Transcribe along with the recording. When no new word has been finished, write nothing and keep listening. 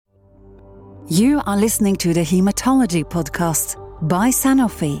You are listening to the Hematology Podcast by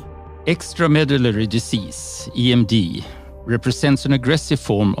Sanofi. Extramedullary disease, EMD, represents an aggressive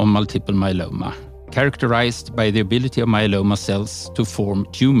form of multiple myeloma, characterized by the ability of myeloma cells to form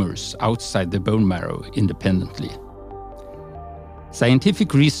tumors outside the bone marrow independently.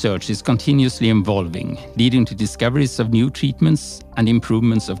 Scientific research is continuously evolving, leading to discoveries of new treatments and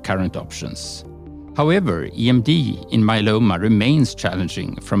improvements of current options. However, EMD in myeloma remains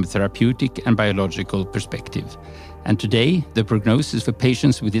challenging from a therapeutic and biological perspective, and today the prognosis for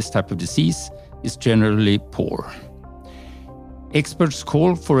patients with this type of disease is generally poor. Experts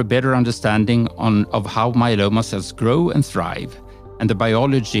call for a better understanding of how myeloma cells grow and thrive, and the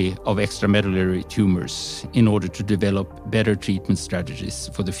biology of extramedullary tumors in order to develop better treatment strategies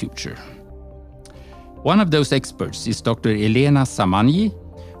for the future. One of those experts is Dr. Elena Zamagni,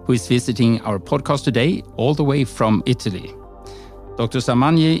 who is visiting our podcast today all the way from Italy. Dr.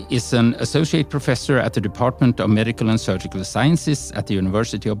 Zamagni is an associate professor at the Department of Medical and Surgical Sciences at the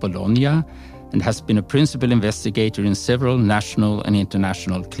University of Bologna and has been a principal investigator in several national and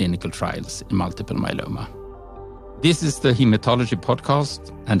international clinical trials in multiple myeloma. This is the Hematology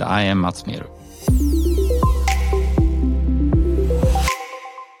Podcast, and I am Mats Mero.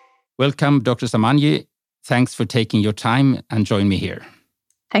 Welcome, Dr. Zamagni. Thanks for taking your time and join me here.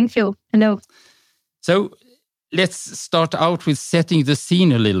 Thank you. Hello. So let's start out with setting the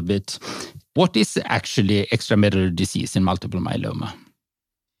scene a little bit. What is actually extramedullary disease in multiple myeloma?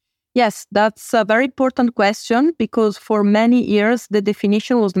 Yes, that's a very important question because for many years the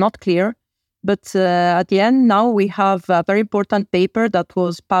definition was not clear. But at the end, now we have a very important paper that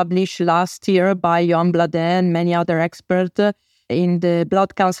was published last year by Johan Blade and many other experts in the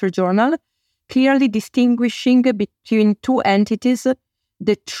Blood Cancer Journal, clearly distinguishing between two entities,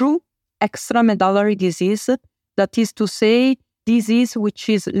 the true extramedullary disease, that is to say, disease which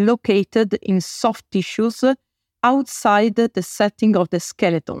is located in soft tissues outside the setting of the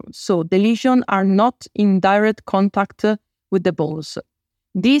skeleton. So the lesions are not in direct contact with the bones.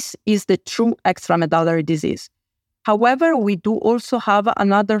 This is the true extramedullary disease. However, we do also have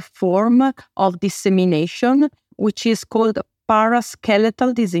another form of dissemination, which is called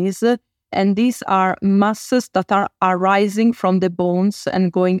paraskeletal disease. And these are masses that are arising from the bones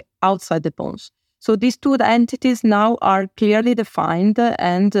and going outside the bones. So these two entities now are clearly defined,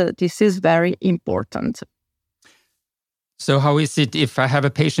 and this is very important. So how is it if I have a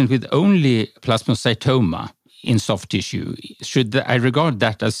patient with only plasmacytoma in soft tissue? Should I regard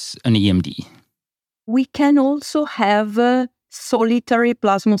that as an EMD? We can also have solitary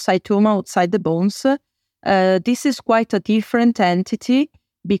plasmacytoma outside the bones. This is quite a different entity,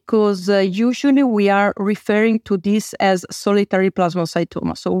 because usually we are referring to this as solitary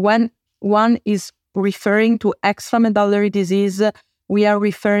plasmacytoma. So when one is referring to extramedullary disease, we are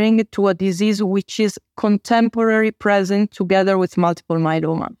referring to a disease which is contemporarily present together with multiple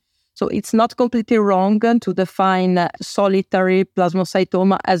myeloma. So it's not completely wrong to define solitary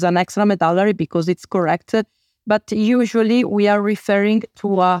plasmacytoma as an extramedullary because it's correct, but usually we are referring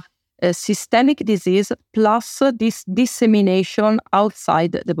to a systemic disease plus this dissemination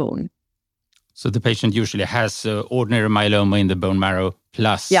outside the bone. So the patient usually has ordinary myeloma in the bone marrow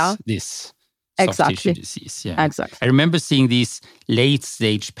plus this soft tissue disease. Yeah. Exactly. I remember seeing these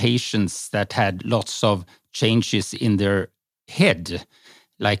late-stage patients that had lots of changes in their head,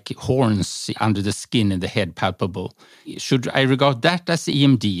 like horns under the skin in the head palpable. Should I regard that as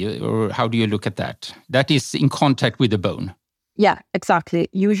EMD, or how do you look at that? That is in contact with the bone. Yeah, exactly.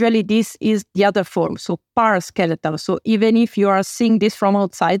 Usually this is the other form, so paraskeletal. So even if you are seeing this from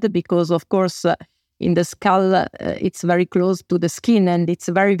outside, because of course in the skull it's very close to the skin and it's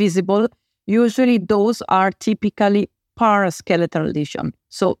very visible, usually those are typically paraskeletal lesions.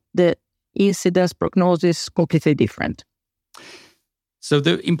 So the incidence prognosis is completely different. So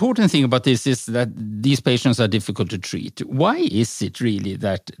the important thing about this is that these patients are difficult to treat. Why is it really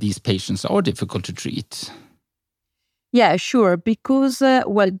that these patients are difficult to treat? Yeah, sure. Because,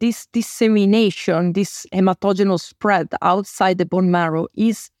 this dissemination, this hematogenous spread outside the bone marrow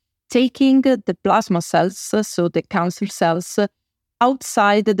is taking the plasma cells, so the cancer cells,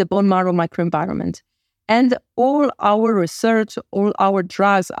 outside the bone marrow microenvironment. And all our research, all our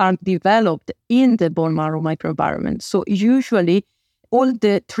drugs are developed in the bone marrow microenvironment. So usually all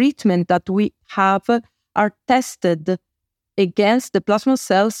the treatment that we have are tested against the plasma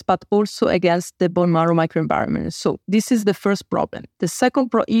cells, but also against the bone marrow microenvironment. So this is the first problem. The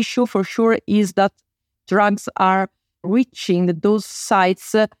second issue for sure is that drugs are reaching those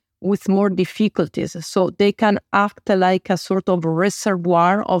sites with more difficulties. So they can act like a sort of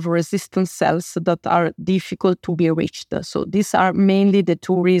reservoir of resistant cells that are difficult to be reached. So these are mainly the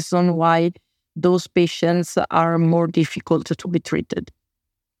two reasons why those patients are more difficult to be treated.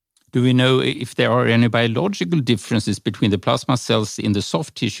 Do we know if there are any biological differences between the plasma cells in the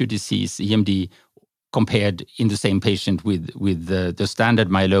soft tissue disease, EMD, compared in the same patient with the standard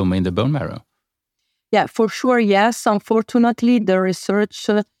myeloma in the bone marrow? Yeah, for sure, yes. Unfortunately, the research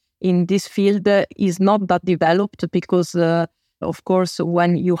in this field is not that developed because, of course,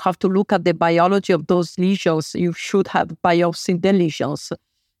 when you have to look at the biology of those lesions, you should have biopsied the lesions.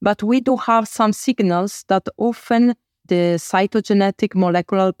 But we do have some signals that often the cytogenetic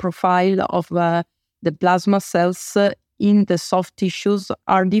molecular profile of the plasma cells in the soft tissues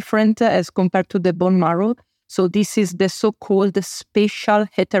are different as compared to the bone marrow. So this is the so-called spatial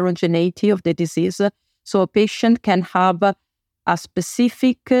heterogeneity of the disease. So a patient can have a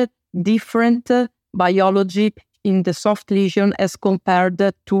specific different biology in the soft lesion as compared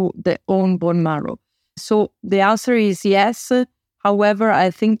to the own bone marrow. So the answer is yes. However,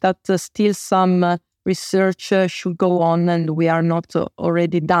 I think that still some research should go on, and we are not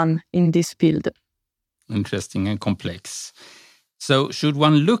already done in this field. Interesting and complex. So should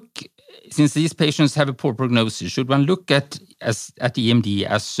one look, since these patients have a poor prognosis, should one look at EMD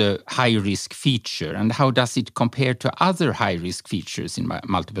as a high-risk feature? And how does it compare to other high-risk features in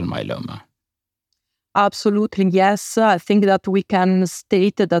multiple myeloma? Absolutely, yes. I think that we can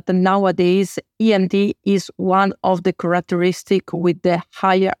state that nowadays EMD is one of the characteristics with the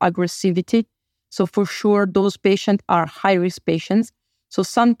higher aggressivity. So for sure, those patients are high-risk patients. So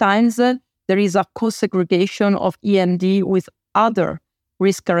sometimes there is a co-segregation of EMD with other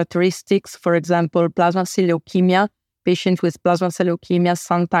risk characteristics. For example, plasma cell leukemia. Patients with plasma cell leukemia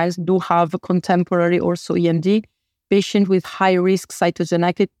sometimes do have contemporary also EMD. Patient with high-risk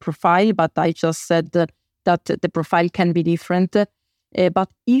cytogenetic profile, but I just said that the profile can be different. But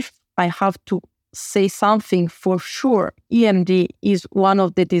if I have to say something, for sure, EMD is one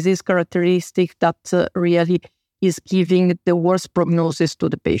of the disease characteristics that really is giving the worst prognosis to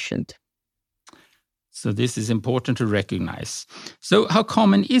the patient. So this is important to recognize. So how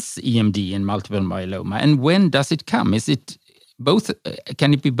common is EMD in multiple myeloma, and when does it come? Is it both?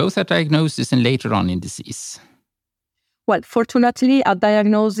 Can it be both at diagnosis and later on in disease? Well, fortunately, a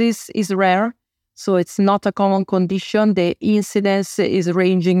diagnosis is rare, so it's not a common condition. The incidence is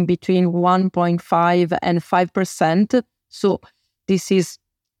ranging between 1.5 and 5%. So this is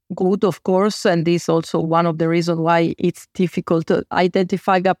good, of course, and this is also one of the reasons why it's difficult to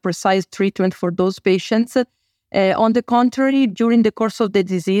identify a precise treatment for those patients. On the contrary, during the course of the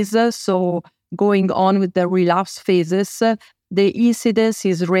disease, so going on with the relapse phases, the incidence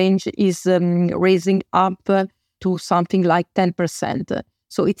is raising up to something like 10%.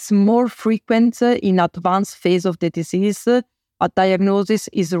 So it's more frequent in advanced phase of the disease. A diagnosis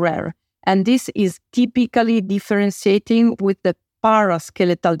is rare. And this is typically differentiating with the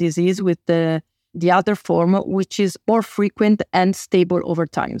paraskeletal disease, with the other form, which is more frequent and stable over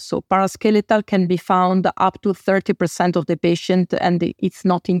time. So paraskeletal can be found up to 30% of the patient, and it's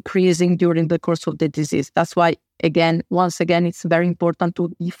not increasing during the course of the disease. That's why, once again, it's very important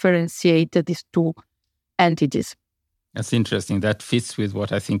to differentiate these two entities. That's interesting. That fits with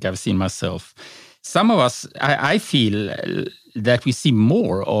what I think I've seen myself. Some of us, I feel that we see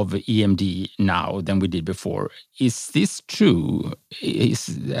more of EMD now than we did before. Is this true?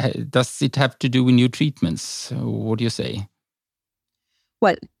 Does it have to do with new treatments? What do you say?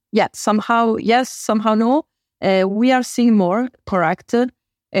 Well, yeah, somehow yes, somehow no. We are seeing more, correct.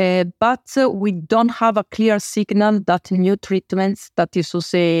 But we don't have a clear signal that new treatments, that is to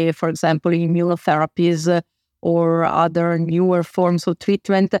say, for example, immunotherapies or other newer forms of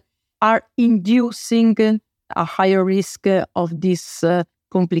treatment, are inducing a higher risk of this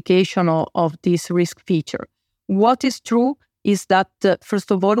complication of this risk feature. What is true is that,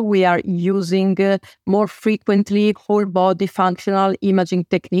 first of all, we are using more frequently whole body functional imaging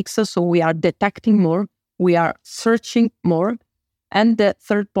techniques. So we are detecting more, we are searching more. And the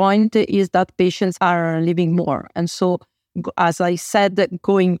third point is that patients are living more. And so, as I said,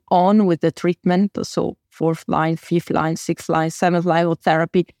 going on with the treatment, so 4th line, 5th line, 6th line, 7th line of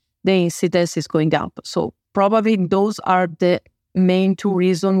therapy, the incidence is going up. So probably those are the main two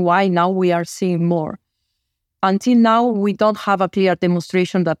reasons why now we are seeing more. Until now, we don't have a clear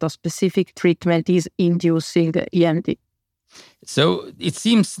demonstration that a specific treatment is inducing EMD. So it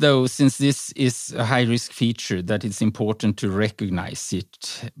seems, though, since this is a high-risk feature, that it's important to recognize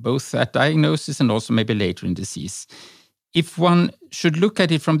it, both at diagnosis and also maybe later in disease. If one should look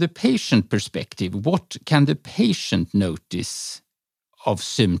at it from the patient perspective, what can the patient notice of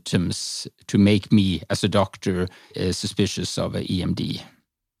symptoms to make me, as a doctor, suspicious of a EMD?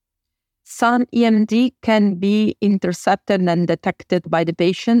 some EMD can be intercepted and detected by the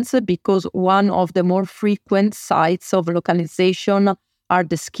patients because one of the more frequent sites of localization are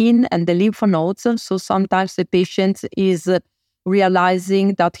the skin and the lymph nodes. So sometimes the patient is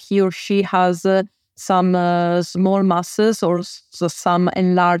realizing that he or she has some small masses or some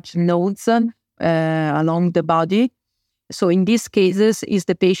enlarged nodes along the body. So in these cases, is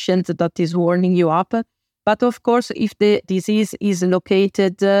the patient that is warning you up. But of course, if the disease is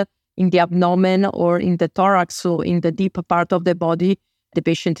located in the abdomen or in the thorax, so in the deep part of the body, the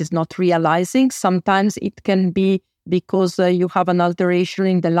patient is not realizing. Sometimes it can be because you have an alteration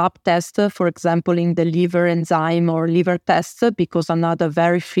in the lab test, for example, in the liver enzyme or liver test, because another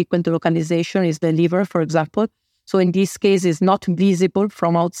very frequent localization is the liver, for example. So in this case, it's not visible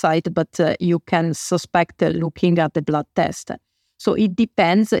from outside, but you can suspect looking at the blood test. So it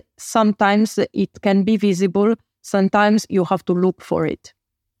depends. Sometimes it can be visible. Sometimes you have to look for it.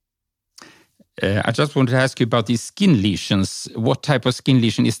 I just wanted to ask you about these skin lesions. What type of skin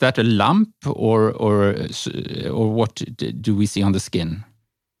lesion? Is that a lump or what do we see on the skin?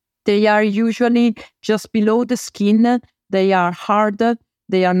 They are usually just below the skin. They are hard.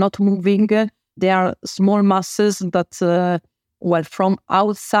 They are not moving. They are small masses that, from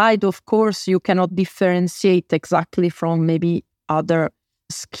outside, of course, you cannot differentiate exactly from maybe other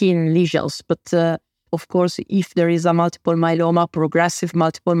skin lesions. But of course, if there is a multiple myeloma, progressive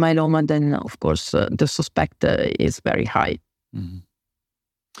multiple myeloma, then of course the suspect is very high. Mm-hmm.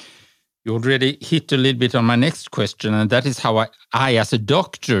 You already hit a little bit on my next question, and that is how I as a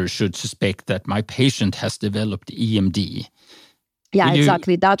doctor should suspect that my patient has developed EMD. Yeah,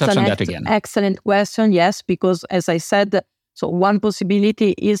 exactly. That's an excellent question. Yes, because as I said, so one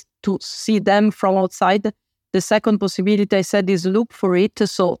possibility is to see them from outside. The second possibility I said is look for it.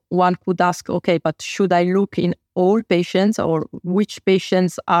 So one could ask, okay, but should I look in all patients or which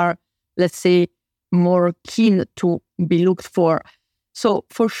patients are, let's say, more keen to be looked for? So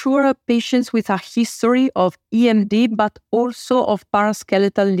for sure, patients with a history of EMD, but also of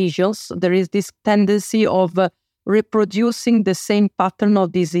paraskeletal lesions, there is this tendency of reproducing the same pattern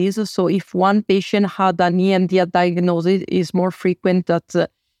of disease. So if one patient had an EMD diagnosis, it is more frequent that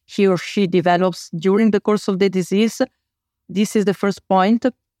he or she develops during the course of the disease. This is the first point.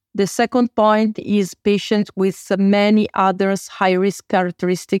 The second point is patients with many other high-risk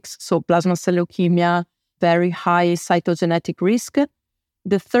characteristics, so plasma cell leukemia, very high cytogenetic risk.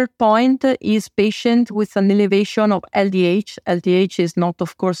 The third point is patient with an elevation of LDH. LDH is not,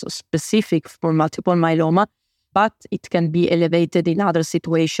 of course, specific for multiple myeloma, but it can be elevated in other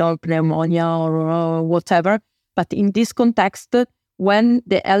situations, pneumonia or whatever. But in this context, when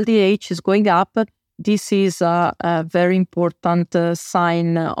the LDH is going up, this is a very important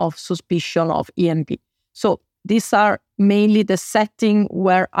sign of suspicion of EMD. So these are mainly the setting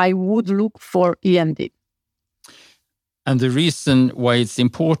where I would look for EMD. And the reason why it's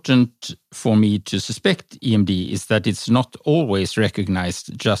important for me to suspect EMD is that it's not always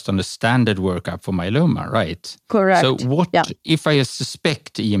recognized just on a standard workup for myeloma, right? Correct. So if I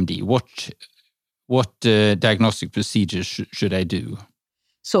suspect EMD, what diagnostic procedures should I do?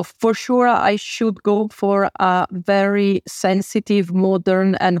 So for sure, I should go for a very sensitive,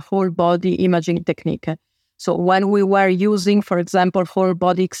 modern and whole body imaging technique. So when we were using, for example, whole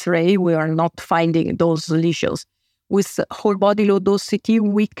body X-ray, we are not finding those lesions. With whole body low dose CT,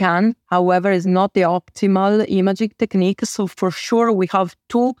 we can, however, is not the optimal imaging technique. So for sure, we have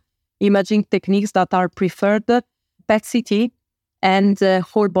two imaging techniques that are preferred, PET-CT and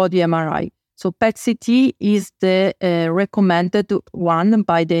whole body MRI. So PET-CT is the recommended one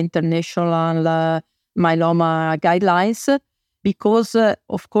by the international myeloma guidelines because,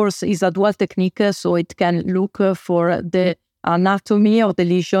 of course, it's a dual technique, so it can look for the anatomy of the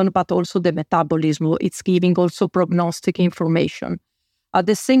lesion, but also the metabolism. It's giving also prognostic information. At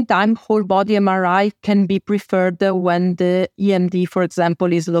the same time, whole body MRI can be preferred when the EMD, for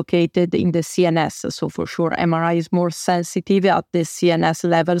example, is located in the CNS. So for sure, MRI is more sensitive at the CNS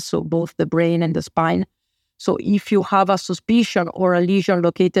level, so both the brain and the spine. So if you have a suspicion or a lesion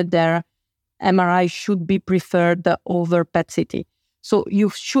located there, MRI should be preferred over PET-CT. So you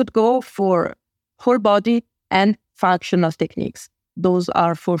should go for whole body and functional techniques. Those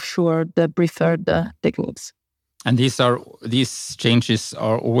are for sure the preferred techniques. And these changes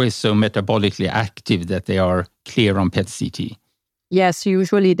are always so metabolically active that they are clear on PET-CT. Yes,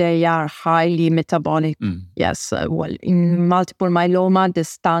 usually they are highly metabolic. Yes, in multiple myeloma, the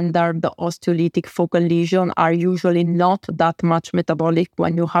standard osteolytic focal lesions are usually not that much metabolic.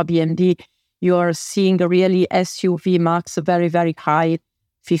 When you have EMD, you are seeing really SUV max very, very high,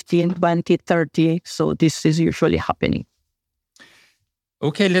 15, 20, 30. So this is usually happening.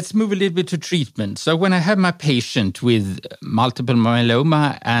 Okay, let's move a little bit to treatment. So when I have my patient with multiple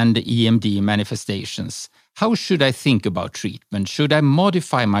myeloma and EMD manifestations, how should I think about treatment? Should I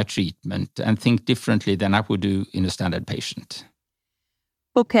modify my treatment and think differently than I would do in a standard patient?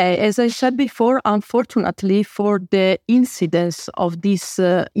 Okay, as I said before, unfortunately for the incidence of this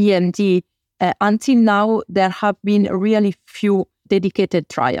EMD, until now there have been really few dedicated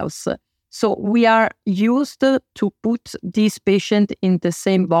trials. So we are used to put this patient in the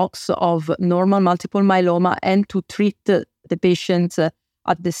same box of normal multiple myeloma and to treat the patient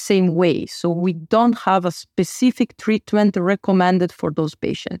at the same way. So we don't have a specific treatment recommended for those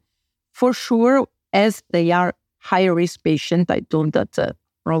patients. For sure, as they are high-risk patients, I know that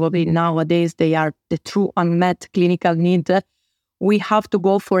probably nowadays they are the true unmet clinical need. We have to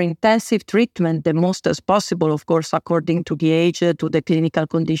go for intensive treatment the most as possible, of course, according to the age, to the clinical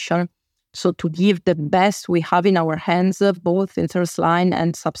condition. So to give the best we have in our hands, both in first line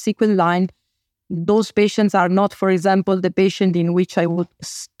and subsequent line. Those patients are not, for example, the patient in which I would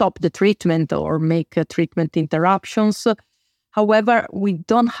stop the treatment or make treatment interruptions. However, we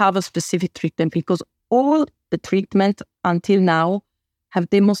don't have a specific treatment because all the treatment until now have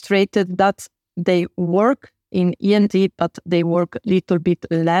demonstrated that they work in EMD, but they work a little bit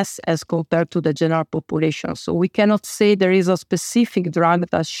less as compared to the general population. So we cannot say there is a specific drug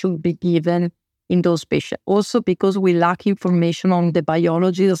that should be given in those patients. Also because we lack information on the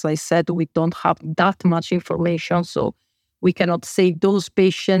biology. As I said, we don't have that much information. So we cannot say those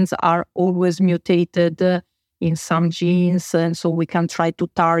patients are always mutated in some genes. And so we can try to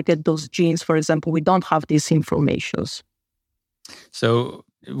target those genes. For example, we don't have these informations. So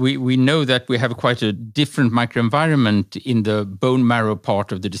we know that we have quite a different microenvironment in the bone marrow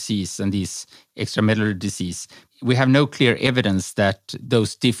part of the disease and this extramedullary disease. We have no clear evidence that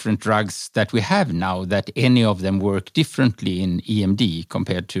those different drugs that we have now, that any of them work differently in EMD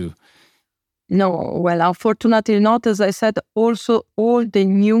compared to... No, well, unfortunately not. As I said, also all the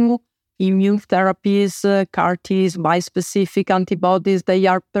new immune therapies, CAR-Ts, bispecific antibodies, they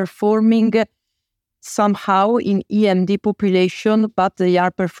are performing somehow in EMD population, but they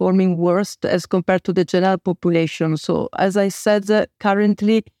are performing worse as compared to the general population. So as I said,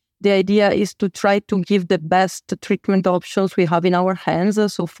 currently the idea is to try to give the best treatment options we have in our hands.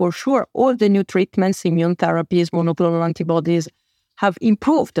 So for sure, all the new treatments, immune therapies, monoclonal antibodies, have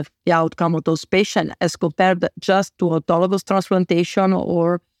improved the outcome of those patients as compared just to autologous transplantation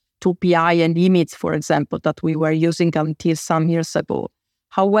or to PI and IMiDs, for example, that we were using until some years ago.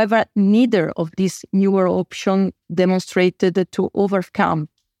 However, neither of these newer options demonstrated to overcome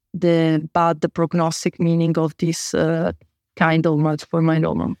the bad prognostic meaning of this kind of multiple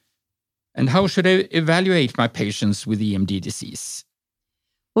myeloma. And how should I evaluate my patients with EMD disease?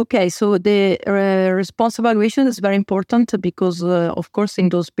 Okay, so the response evaluation is very important because, of course, in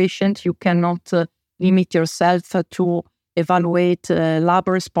those patients, you cannot limit yourself to evaluate lab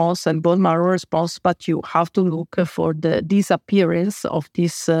response and bone marrow response, but you have to look for the disappearance of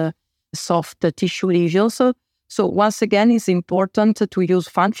these soft tissue lesions. So once again, it's important to use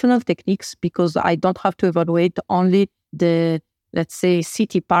functional techniques because I don't have to evaluate only the, let's say,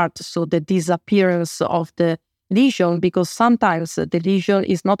 CT part, so the disappearance of the lesion, because sometimes the lesion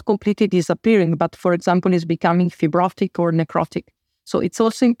is not completely disappearing, but for example, is becoming fibrotic or necrotic. So it's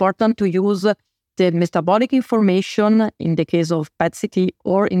also important to use the metabolic information in the case of PET-CT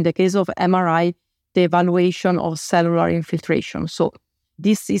or in the case of MRI, the evaluation of cellular infiltration. So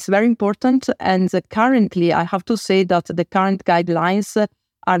this is very important. And currently, I have to say that the current guidelines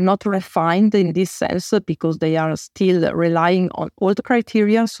are not refined in this sense because they are still relying on old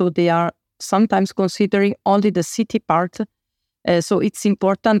criteria. So they are sometimes considering only the CT part. So it's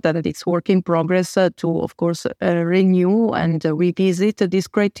important that it's work in progress to, of course, renew and revisit this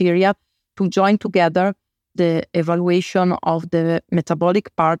criteria to join together the evaluation of the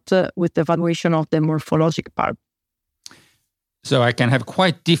metabolic part with the evaluation of the morphologic part. So I can have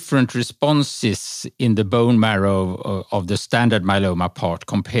quite different responses in the bone marrow of the standard myeloma part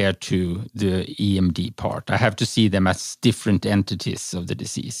compared to the EMD part. I have to see them as different entities of the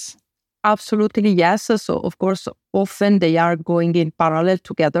disease. Absolutely, yes. So, of course, often they are going in parallel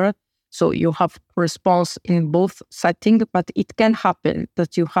together. So you have response in both settings, but it can happen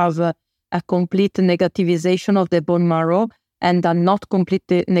that you have a complete negativization of the bone marrow and a not complete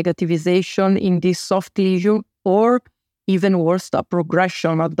negativization in this soft lesion, or even worse, a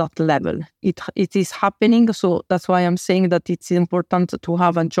progression at that level. It is happening, so that's why I'm saying that it's important to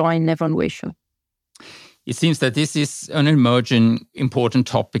have a joint evaluation. It seems that this is an emerging important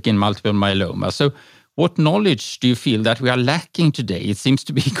topic in multiple myeloma. So What knowledge do you feel that we are lacking today? It seems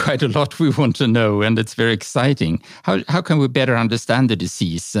to be quite a lot we want to know, and it's very exciting. How can we better understand the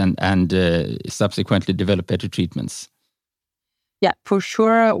disease and subsequently develop better treatments? Yeah, for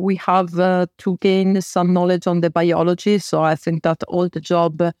sure, we have to gain some knowledge on the biology. So I think that all the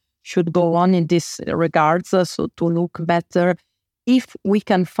job should go on in this regards, so to look better if we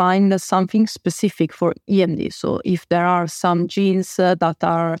can find something specific for EMD. So if there are some genes that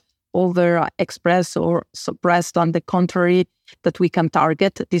are overexpressed or suppressed, on the contrary, that we can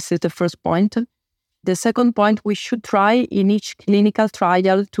target. This is the first point. The second point, we should try in each clinical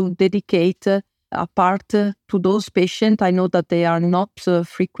trial to dedicate a part to those patients. I know that they are not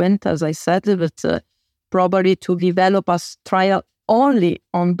frequent, as I said, but probably to develop a trial only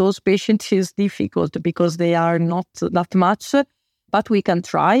on those patients is difficult because they are not that much. But we can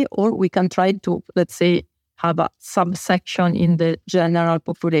try, or we can try to, let's say, have a subsection in the general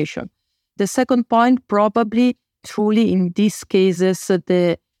population. The second point, probably truly in these cases,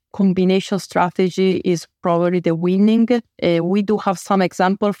 the combination strategy is probably the winning. We do have some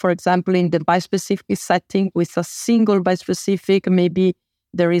example, for example, in the bispecific setting with a single bispecific, maybe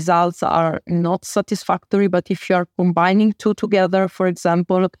the results are not satisfactory, but if you are combining two together, for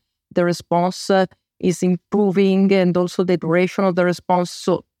example, the response is improving and also the duration of the response.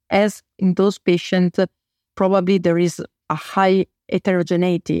 So as in those patients, probably there is a high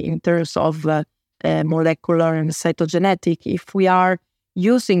heterogeneity in terms of molecular and cytogenetic. If we are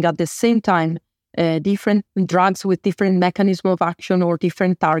using at the same time different drugs with different mechanism of action or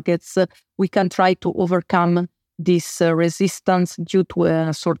different targets, we can try to overcome this resistance due to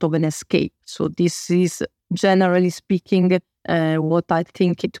a sort of an escape. So this is, generally speaking, what I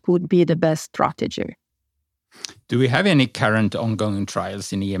think it could be the best strategy. Do we have any current ongoing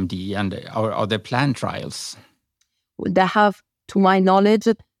trials in EMD, and are there planned trials? They have, to my knowledge,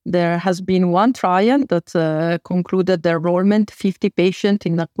 there has been one trial that concluded the enrollment, 50 patients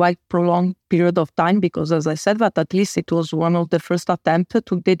in a quite prolonged period of time, because as I said, that at least it was one of the first attempts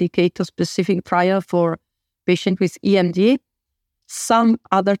to dedicate a specific trial for patients with EMD. Some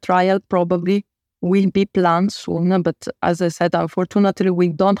other trial probably will be planned soon, but as I said, unfortunately, we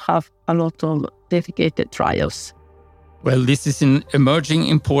don't have a lot of dedicated trials. Well, this is an emerging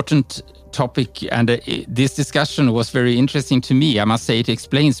important topic, and this discussion was very interesting to me. I must say it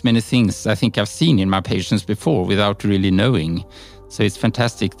explains many things I think I've seen in my patients before without really knowing. So it's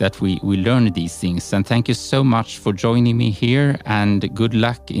fantastic that we learn these things. And thank you so much for joining me here, and good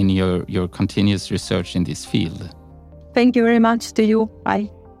luck in your continuous research in this field. Thank you very much to you.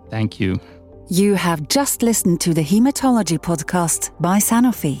 Bye. Thank you. You have just listened to the Hematology Podcast by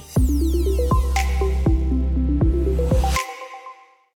Sanofi.